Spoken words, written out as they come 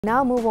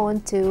Now move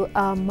on to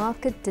our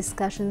market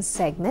discussion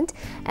segment,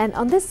 and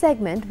on this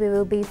segment we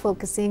will be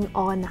focusing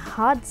on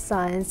hard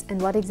science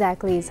and what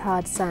exactly is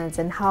hard science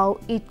and how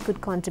it could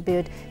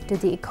contribute to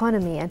the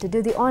economy. And to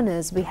do the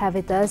honors, we have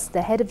with us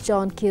the head of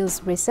John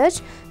Keels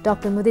Research,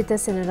 Dr. Muditha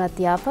Senerath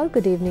Yapa.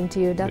 Good evening to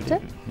you, Doctor.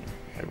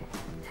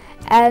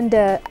 And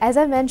as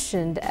I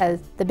mentioned at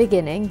the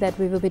beginning that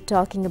we will be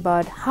talking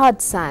about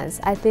hard science.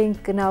 I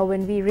think now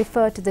when we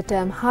refer to the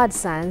term hard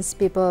science,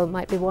 people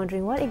might be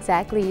wondering what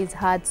exactly is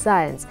hard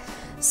science.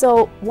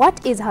 So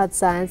what is hard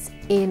science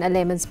in a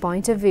layman's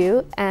point of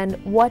view, and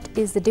what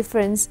is the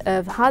difference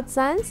of hard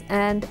science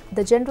and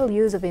the general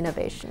use of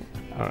innovation?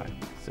 All right,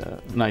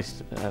 so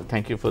nice,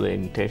 thank you for the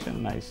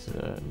invitation, nice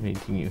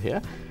meeting you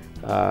here.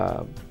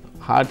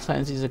 Hard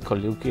science is a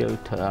colloquial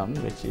term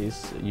which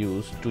is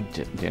used to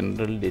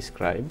generally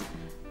describe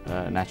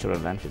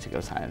natural and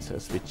physical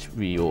sciences, which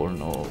we all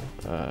know,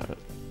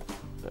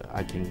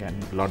 I think,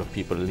 and a lot of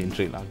people in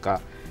Sri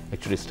Lanka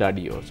actually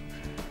study also.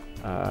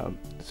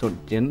 So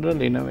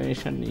general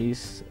innovation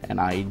is an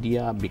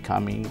idea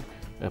becoming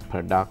a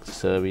product,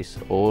 service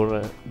or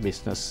a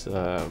business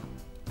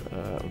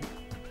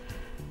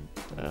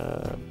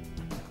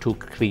to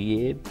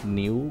create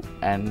new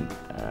and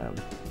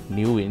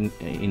new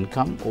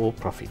income or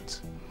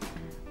profits.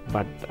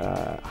 But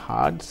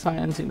hard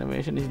science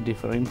innovation is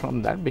different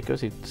from that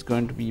because it's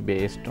going to be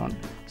based on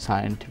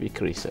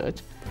scientific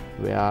research,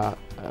 where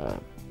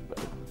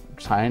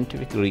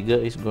scientific rigor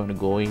is going to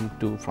go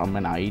into from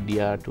an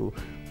idea to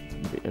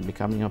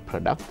becoming a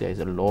product. There is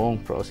a long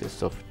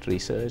process of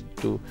research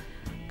to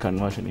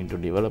conversion into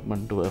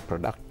development to a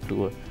product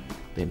to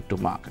then to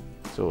market.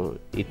 So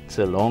it's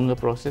a longer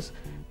process,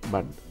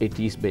 but it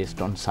is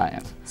based on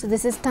science. So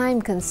this is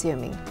time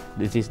consuming?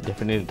 This is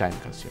definitely time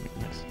consuming,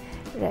 yes.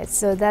 Right,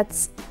 so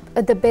that's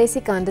the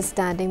basic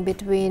understanding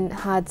between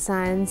hard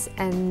science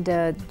and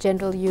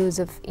general use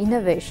of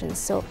innovation.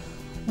 So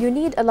you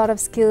need a lot of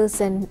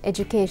skills and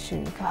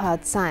education for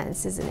hard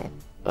science, isn't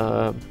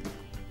it?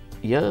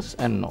 Yes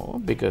and no,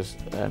 because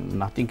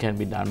nothing can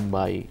be done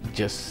by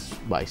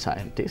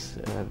scientists.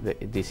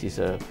 This is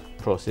a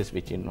process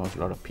which involves a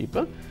lot of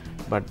people,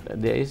 but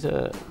there is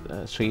a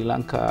Sri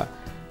Lanka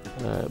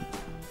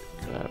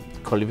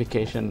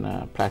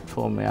qualification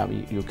platform where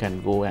you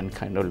can go and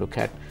kind of look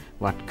at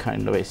what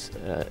kind of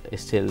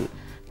SL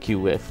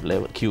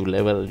Q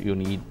level you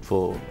need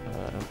for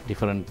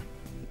different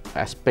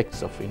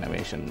aspects of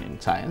innovation in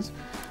science.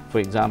 For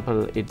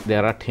example,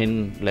 there are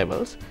 10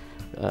 levels.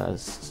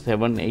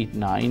 7, 8,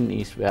 9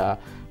 is where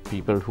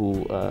people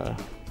who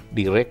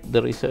direct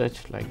the research,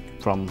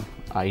 like from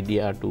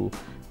idea to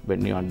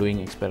when you are doing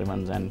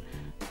experiments and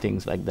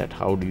things like that,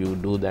 how do you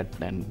do that,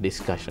 and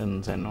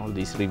discussions and all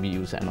these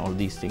reviews and all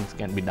these things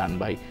can be done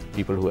by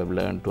people who have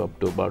learned to up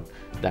to about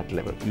that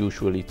level.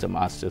 Usually it's a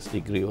master's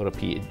degree or a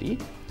PhD.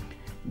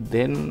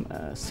 Then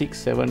 6,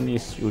 7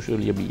 is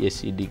usually a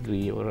BSc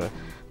degree or a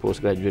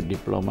postgraduate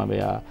diploma,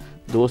 where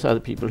those are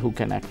the people who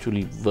can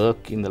actually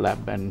work in the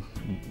lab and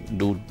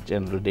do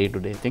general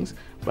day-to-day things.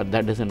 But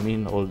that doesn't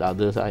mean all the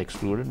others are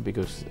excluded,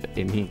 because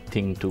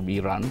anything to be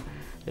run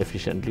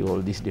efficiently,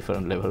 all these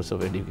different levels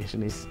of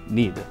education is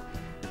needed.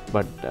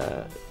 But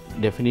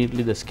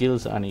definitely the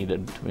skills are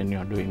needed when you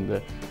are doing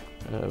the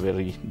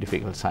very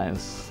difficult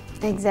science.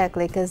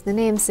 Exactly, because the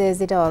name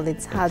says it all,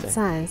 it's hard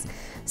science.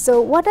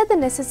 So what are the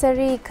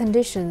necessary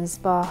conditions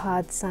for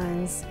hard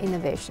science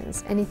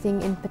innovations?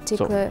 Anything in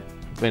particular? So,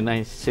 when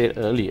I said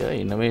earlier,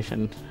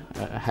 innovation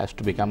has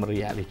to become a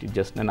reality.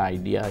 Just an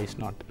idea is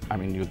not, I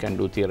mean, you can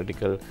do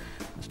theoretical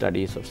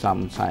studies of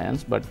some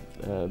science, but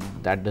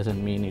that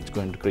doesn't mean it's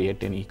going to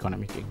create any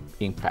economic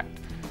impact.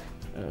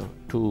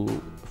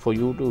 For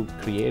you to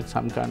create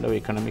some kind of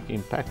economic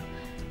impact,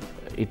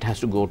 it has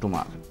to go to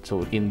market.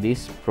 So in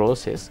this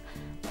process,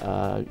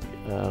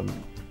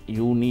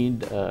 you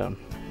need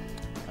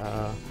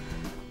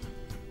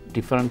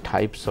different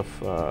types of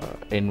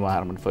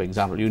environment. For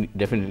example, you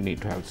definitely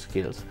need to have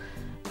skills.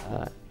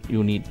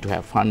 You need to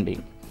have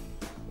funding.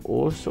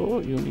 Also,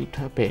 you need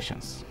to have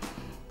patience.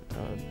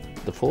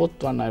 The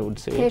fourth one, I would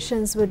say,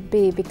 patience would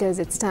be because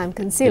it's time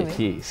consuming.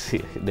 Yes,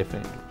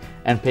 definitely.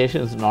 And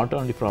patience not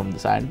only from the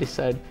scientist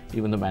side,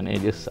 even the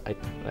manager's side,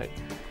 right?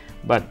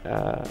 But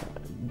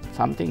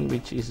something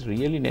which is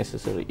really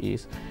necessary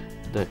is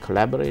the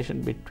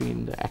collaboration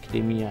between the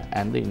academia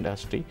and the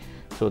industry,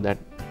 so that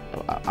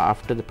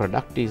after the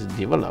product is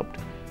developed,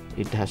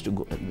 it has to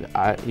go.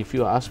 If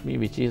you ask me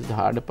which is the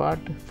harder part,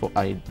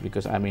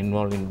 because I'm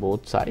involved in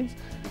both sides,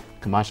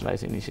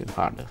 commercializing is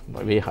harder,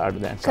 way harder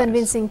than science.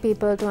 Convincing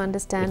people to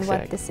understand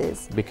what this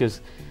is. Because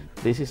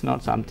this is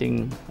not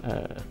something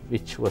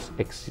which was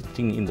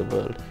existing in the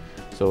world.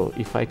 So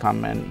if I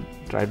come and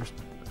try to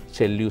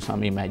sell you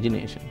some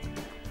imagination,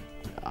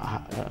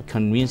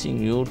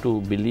 convincing you to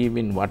believe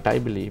in what I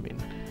believe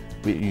in,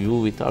 you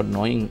without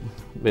knowing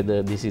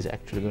whether this is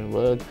actually going to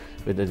work,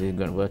 whether this is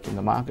going to work in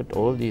the market,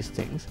 all these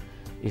things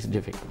is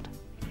difficult.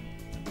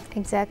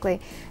 Exactly.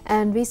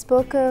 And we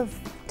spoke of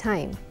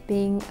time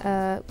being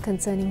a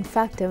concerning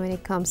factor when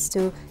it comes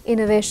to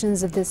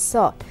innovations of this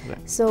sort.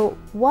 Right. So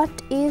what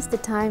is the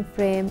time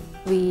frame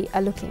we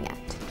are looking at?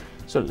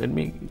 So let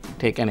me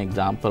take an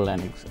example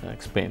and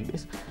explain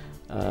this.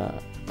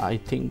 I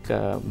think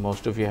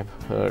most of you have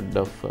heard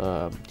of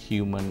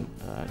Human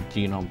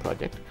Genome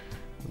Project,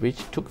 which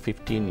took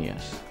 15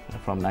 years,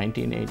 from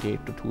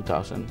 1988 to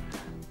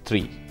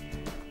 2003.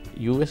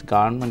 US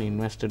government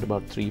invested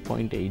about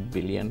 3.8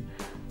 billion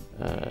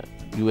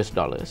US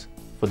dollars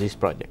for this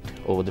project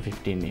over the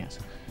 15 years.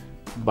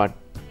 But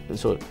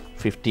so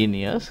 15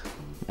 years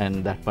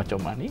and that much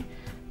of money,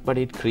 but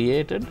it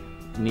created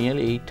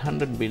nearly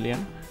 $800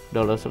 billion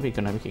of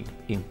economic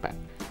impact.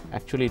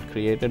 Actually, it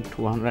created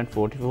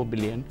 244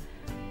 billion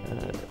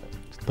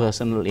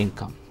personal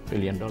income, $1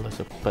 billion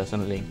of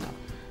personal income.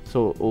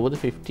 So over the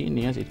 15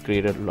 years, it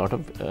created a lot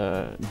of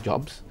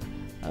jobs.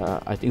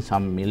 I think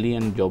some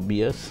million job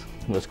years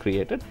was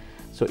created.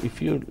 So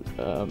if you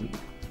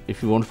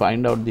want to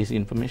find out this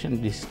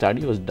information, this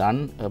study was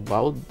done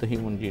about the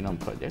Human Genome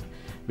Project,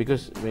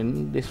 because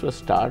when this was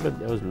started,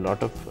 there was a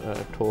lot of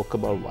talk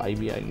about why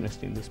we are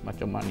investing this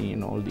much of money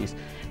in all these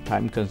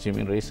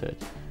time-consuming research.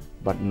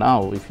 But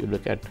now, if you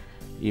look at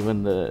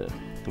even the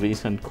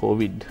recent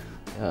COVID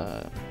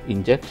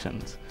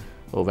injections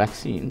or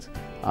vaccines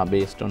are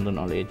based on the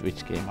knowledge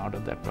which came out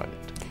of that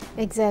project.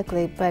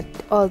 Exactly, but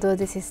although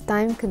this is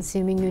time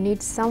consuming, you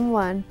need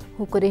someone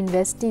who could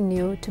invest in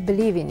you to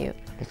believe in you.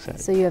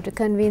 Exactly. So you have to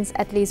convince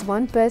at least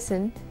one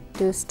person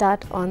to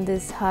start on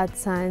this hard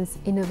science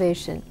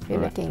innovation we're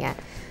looking at.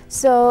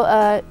 So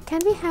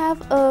can we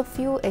have a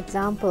few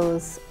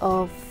examples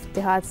of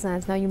the hard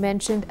science? Now you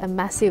mentioned a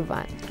massive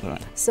one.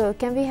 Right. So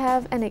can we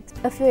have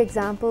a few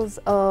examples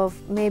of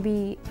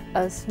maybe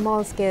a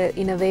small scale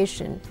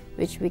innovation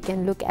which we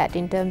can look at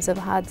in terms of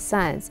hard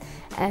science,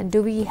 and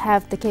do we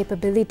have the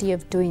capability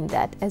of doing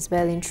that as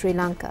well in Sri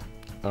Lanka?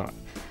 All right.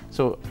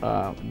 So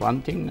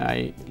one thing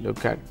I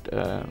look at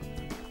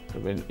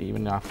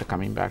even after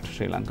coming back to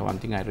Sri Lanka, one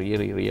thing I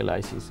really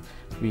realize is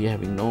we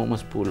have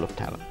enormous pool of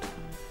talent.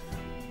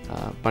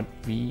 But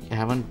we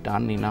haven't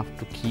done enough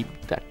to keep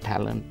that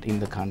talent in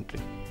the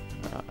country.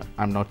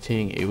 I'm not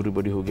saying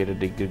everybody who get a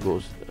degree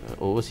goes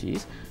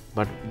overseas,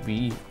 but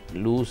we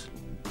lose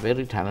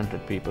very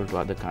talented people to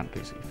other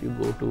countries. If you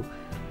go to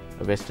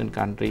Western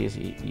countries,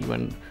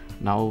 even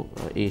now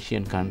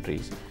Asian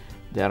countries,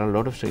 there are a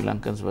lot of Sri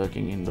Lankans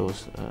working in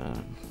those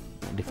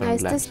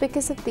different labs. Is this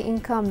because of the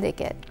income they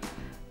get,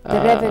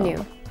 the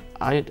revenue?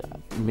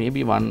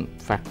 Maybe one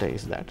factor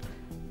is that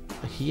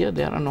here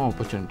there are no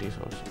opportunities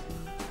also.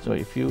 So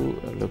if you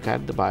look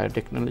at the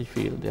biotechnology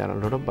field, there are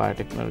a lot of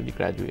biotechnology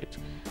graduates.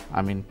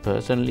 I mean,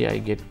 personally, I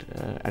get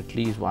at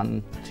least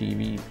one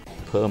CV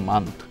per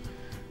month.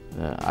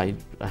 I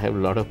have a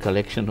lot of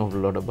collection of a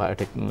lot of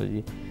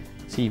biotechnology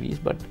CVs,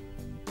 but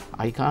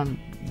I can't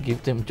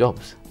give them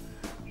jobs,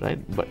 right?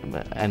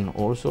 And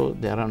also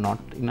there are not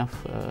enough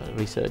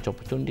research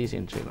opportunities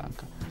in Sri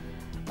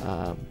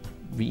Lanka.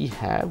 We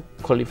have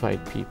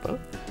qualified people,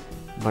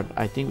 but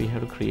I think we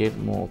have to create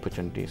more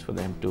opportunities for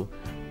them to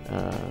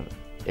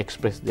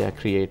express their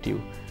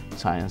creative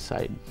science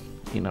side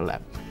in a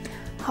lab.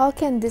 How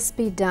can this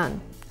be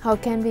done? How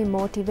can we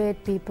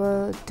motivate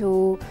people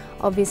to,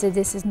 obviously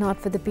this is not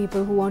for the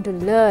people who want to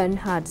learn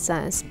hard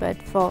science, but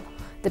for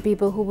the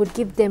people who would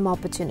give them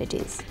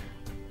opportunities?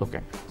 Okay,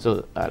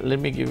 so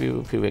let me give you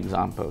a few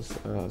examples.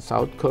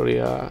 South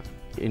Korea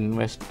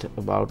invests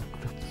about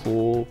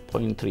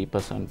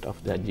 4.3%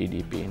 of their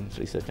GDP in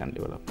research and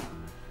development.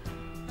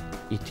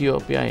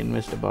 Ethiopia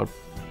invests about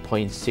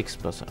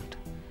 0.6%.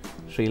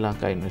 Sri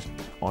Lanka invests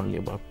only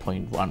about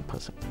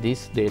 0.1%.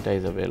 This data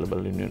is available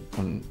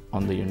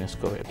on the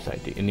UNESCO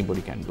website.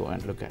 Anybody can go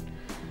and look at.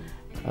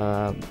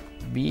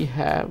 We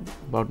have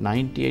about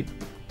 98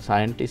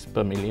 scientists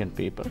per million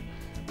people.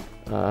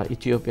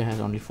 Ethiopia has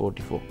only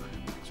 44.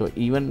 So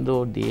even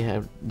though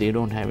they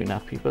don't have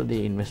enough people,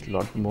 they invest a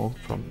lot more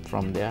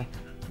from their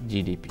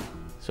GDP.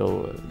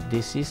 So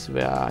this is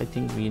where I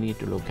think we need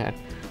to look at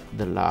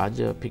the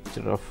larger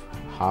picture of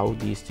how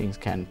these things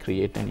can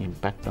create an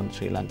impact on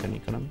Sri Lankan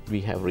economy.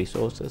 We have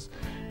resources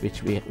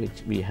which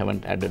we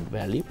haven't added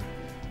value,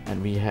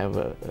 and we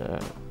have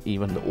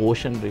even the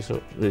ocean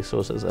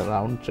resources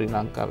around Sri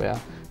Lanka where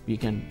we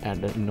can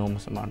add an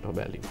enormous amount of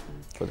value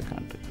for the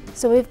country.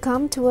 So we've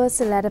come towards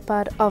the latter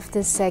part of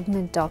this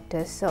segment,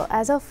 Doctor. So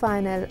as a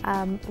final,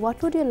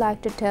 what would you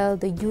like to tell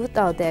the youth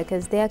out there,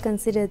 because they are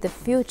considered the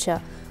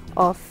future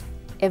of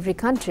every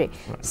country.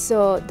 Right.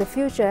 So the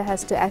future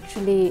has to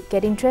actually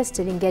get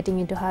interested in getting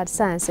into hard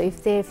science. So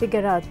if they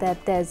figure out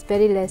that there's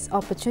very less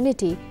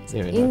opportunity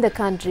in the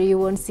country, you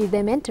won't see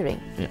them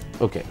entering. Yeah.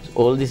 Okay. So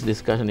all this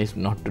discussion is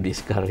not to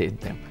discourage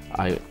them.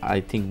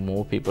 I think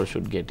more people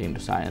should get into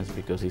science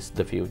because it's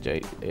the future.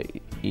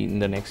 In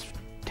the next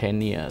 10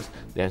 years,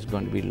 there's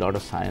going to be a lot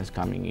of science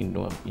coming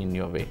in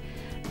your way.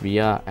 We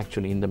are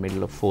actually in the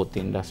middle of fourth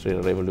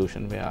industrial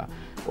revolution where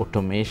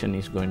automation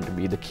is going to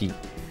be the key.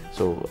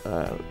 So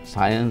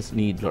science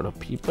needs a lot of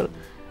people.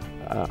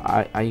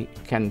 I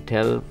can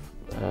tell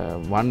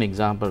one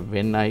example,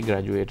 when I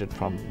graduated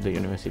from the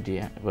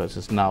university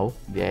versus now,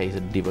 there is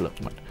a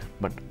development.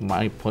 But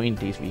my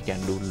point is we can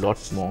do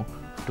lots more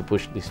to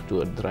push this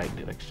toward the right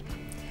direction.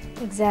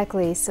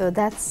 Exactly. So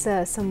that's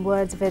some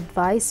words of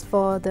advice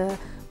for the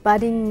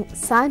budding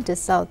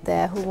scientists out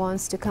there who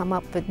wants to come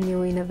up with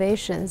new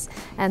innovations,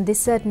 and this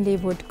certainly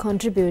would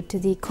contribute to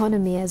the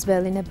economy as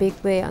well in a big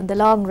way on the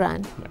long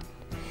run. Yeah.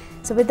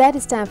 So with that,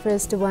 it's time for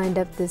us to wind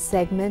up this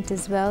segment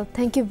as well.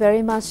 Thank you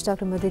very much,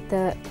 Dr.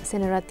 Muditha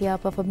Senerath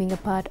Yapa, for being a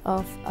part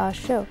of our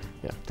show.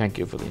 Yeah, thank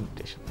you for the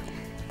invitation.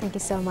 Thank you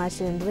so much.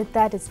 And with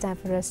that, it's time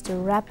for us to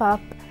wrap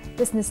up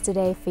Business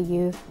Today for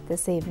you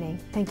this evening.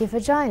 Thank you for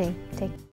joining. Take